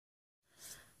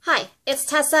Hi, it's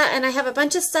Tessa, and I have a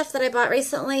bunch of stuff that I bought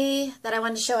recently that I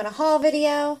wanted to show in a haul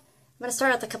video. I'm going to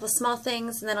start out with a couple of small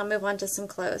things, and then I'll move on to some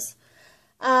clothes.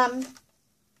 I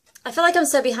feel like I'm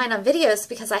so behind on videos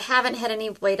because I haven't had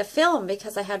any way to film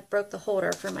because I had broke the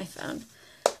holder for my phone.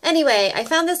 Anyway, I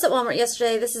found this at Walmart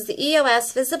yesterday. This is the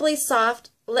EOS Visibly Soft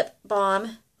Lip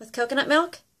Balm with coconut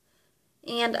milk,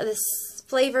 and this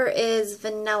flavor is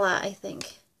vanilla, I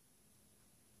think.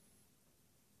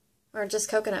 Or just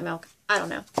coconut milk. I don't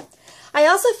know. I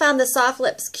also found the Soft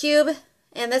Lips Cube,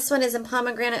 and this one is in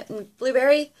pomegranate and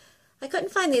blueberry. I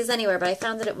couldn't find these anywhere, but I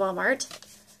found it at Walmart.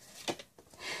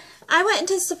 I went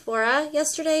into Sephora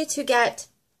yesterday to get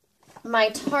my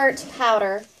Tarte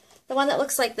powder, the one that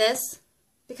looks like this,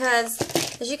 because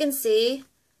as you can see,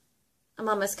 I'm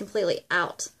almost completely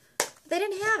out. They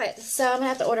didn't have it, so I'm going to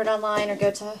have to order it online or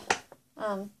go to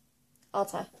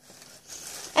Ulta.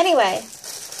 Anyway,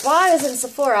 while I was in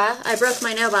Sephora, I broke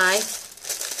my no-buy.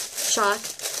 Shock.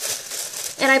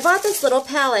 And I bought this little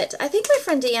palette. I think my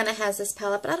friend Deanna has this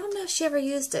palette, but I don't know if she ever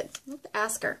used it. I'll have to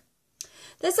ask her.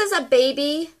 This is a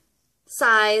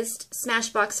baby-sized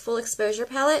Smashbox full exposure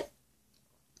palette.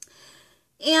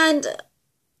 And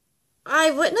I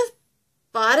wouldn't have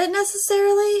bought it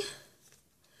necessarily,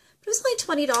 but it was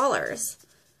only $20.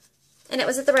 And it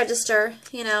was at the register,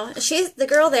 you know. She's the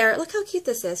girl there. Look how cute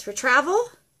this is for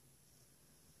travel.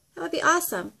 That would be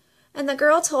awesome. And the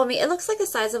girl told me it looks like the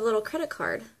size of a little credit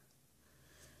card.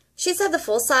 She said the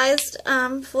full-sized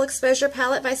full exposure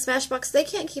palette by Smashbox, they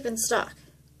can't keep in stock.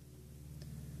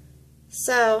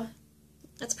 So,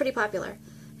 it's pretty popular.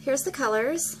 Here's the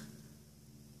colors.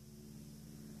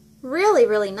 Really,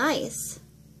 really nice.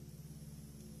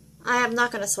 I am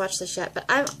not going to swatch this yet, but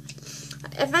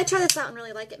if I try this out and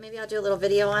really like it, maybe I'll do a little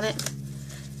video on it,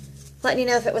 letting you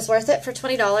know if it was worth it for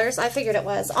 $20. I figured it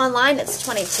was. Online, it's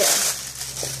 $22.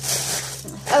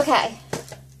 Okay.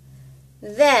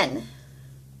 Then,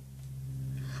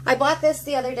 I bought this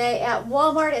the other day at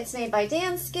Walmart. It's made by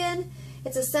Danskin.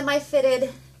 It's a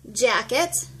semi-fitted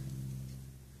jacket.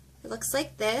 It looks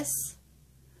like this.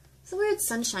 There's a weird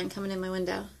sunshine coming in my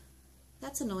window.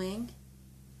 That's annoying.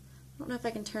 I don't know if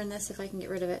I can turn this, if I can get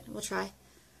rid of it. We'll try.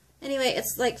 Anyway,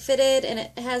 it's like fitted, and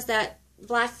it has that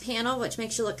black panel, which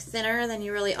makes you look thinner than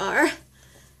you really are.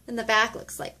 And the back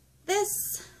looks like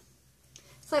this.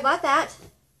 So I bought that.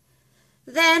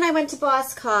 Then I went to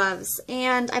Boscovs,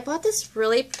 and I bought this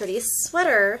really pretty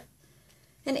sweater.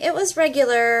 And it was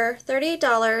regular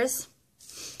 $38.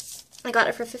 I got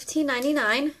it for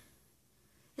 $15.99.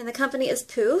 And the company is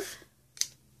Poof.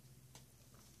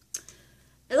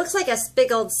 It looks like a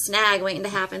big old snag waiting to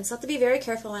happen, so I have to be very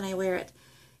careful when I wear it.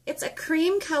 It's a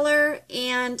cream color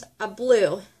and a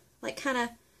blue, like kind of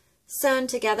sewn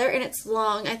together, and it's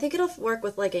long. I think it'll work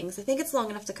with leggings. I think it's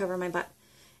long enough to cover my butt.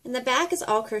 And the back is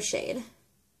all crocheted.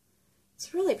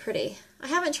 It's really pretty. I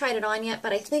haven't tried it on yet,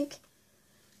 but I think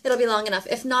it'll be long enough.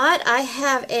 If not, I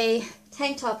have a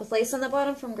tank top with lace on the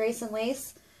bottom from Grace and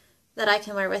Lace that I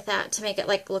can wear with that to make it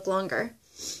like look longer.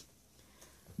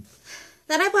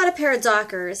 Then I bought a pair of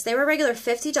Dockers. They were regular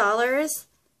 $50.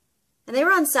 And they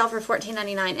were on sale for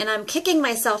 $14.99, and I'm kicking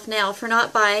myself now for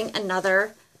not buying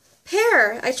another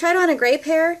pair. I tried on a gray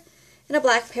pair and a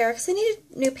black pair because I needed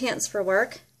new pants for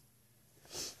work.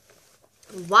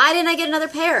 Why didn't I get another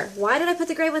pair? Why did I put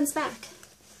the gray ones back?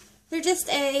 They're just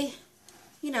a,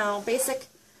 you know, basic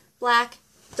black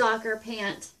Docker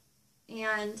pant.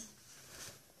 And,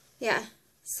 yeah,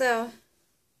 so,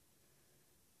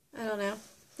 I don't know.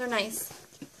 They're nice.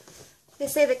 They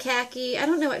say the khaki. I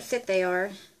don't know what fit they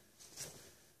are.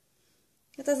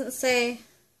 It doesn't say,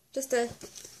 just a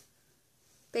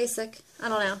basic, I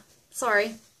don't know.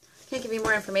 Sorry. Can't give you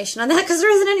more information on that because there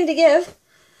isn't any to give.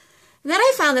 And then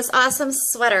I found this awesome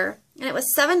sweater, and it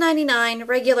was $7.99,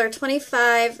 regular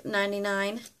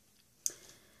 $25.99.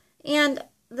 And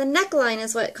the neckline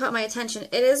is what caught my attention.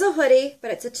 It is a hoodie,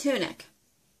 but it's a tunic.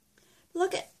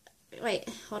 Look at, wait,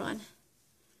 hold on.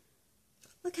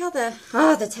 Look how the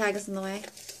tag is in the way.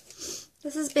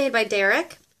 This is made by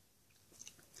Derek.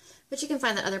 But you can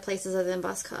find that other places other than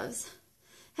Boscovs.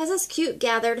 Has this cute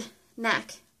gathered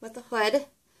neck with the hood.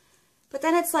 But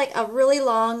then it's like a really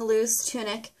long, loose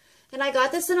tunic. And I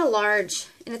got this in a large,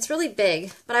 and it's really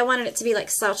big. But I wanted it to be like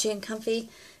slouchy and comfy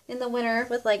in the winter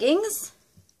with leggings.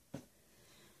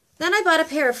 Then I bought a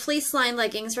pair of fleece-lined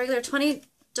leggings, regular $20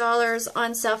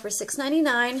 on sale for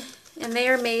 $6.99. And they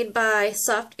are made by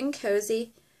Soft and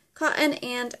Cozy,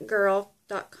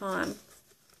 cottonandgirl.com.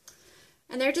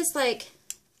 And they're just like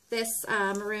this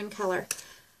maroon color.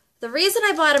 The reason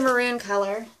I bought a maroon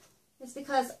color is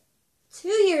because 2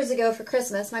 years ago for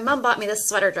Christmas, my mom bought me this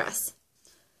sweater dress.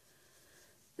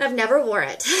 I've never wore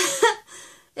it.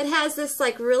 It has this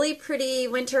like really pretty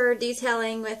winter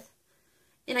detailing with,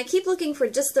 and I keep looking for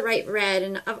just the right red,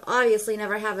 and I've obviously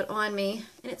never have it on me.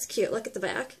 And it's cute. Look at the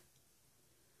back.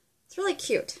 It's really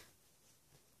cute.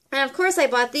 And of course I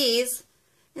bought these,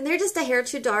 and they're just a hair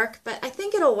too dark, but I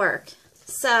think it'll work.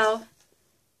 So,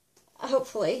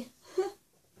 hopefully.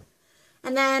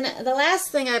 And then the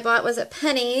last thing I bought was at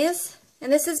Penny's,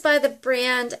 and this is by the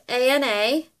brand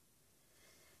A&A.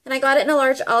 And I got it in a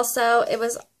large also. It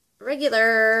was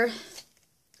regular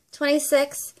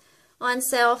 $26, on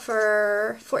sale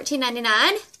for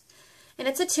 $14.99. And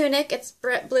it's a tunic. It's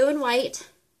blue and white.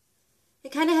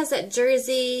 It kind of has that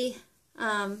jersey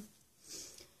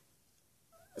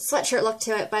sweatshirt look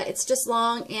to it, but it's just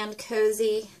long and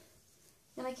cozy.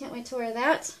 And I can't wait to wear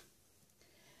that.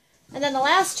 And then the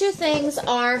last two things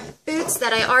are boots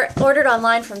that I ordered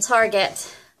online from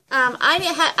Target.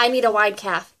 I need a wide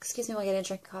calf. Excuse me while I get a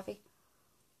drink of coffee.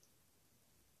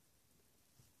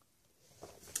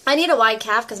 I need a wide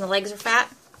calf because my legs are fat.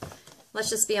 Let's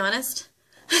just be honest.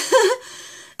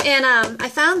 And I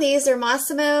found these. They're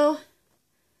Massimo.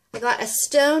 I got a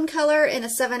stone color in a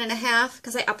 7.5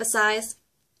 because I up a size.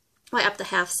 Well, I upped the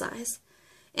half size.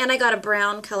 And I got a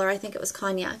brown color. I think it was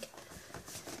cognac.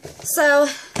 So,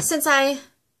 since I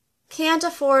can't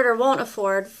afford or won't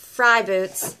afford fry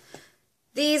boots,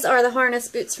 these are the harness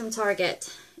boots from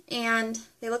Target. And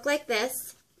they look like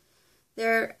this.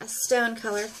 They're a stone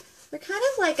color. They're kind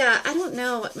of like a, I don't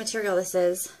know what material this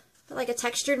is, but like a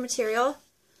textured material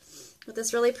with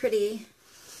this really pretty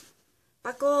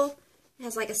buckle. It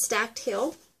has like a stacked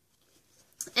heel.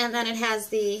 And then it has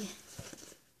the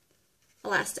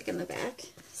elastic in the back.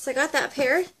 So I got that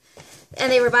pair. And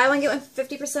they were buy one, get one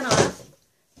 50% off.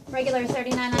 Regular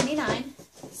 $39.99.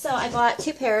 So I bought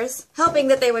two pairs, hoping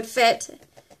that they would fit.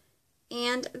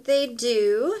 And they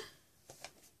do.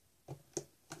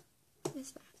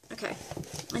 Okay.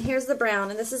 And here's the brown.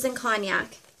 And this is in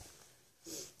cognac.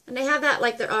 And they have that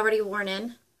like they're already worn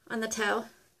in on the toe.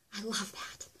 I love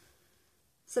that.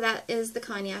 So that is the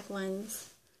cognac ones.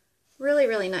 Really,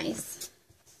 really nice.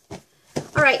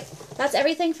 Alright. That's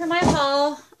everything for my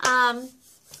haul.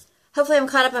 Hopefully I'm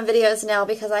caught up on videos now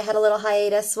because I had a little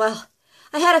hiatus. Well,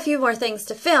 I had a few more things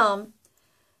to film,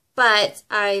 but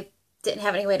I didn't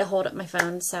have any way to hold up my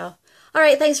phone. So,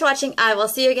 alright, thanks for watching. I will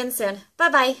see you again soon.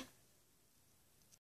 Bye-bye.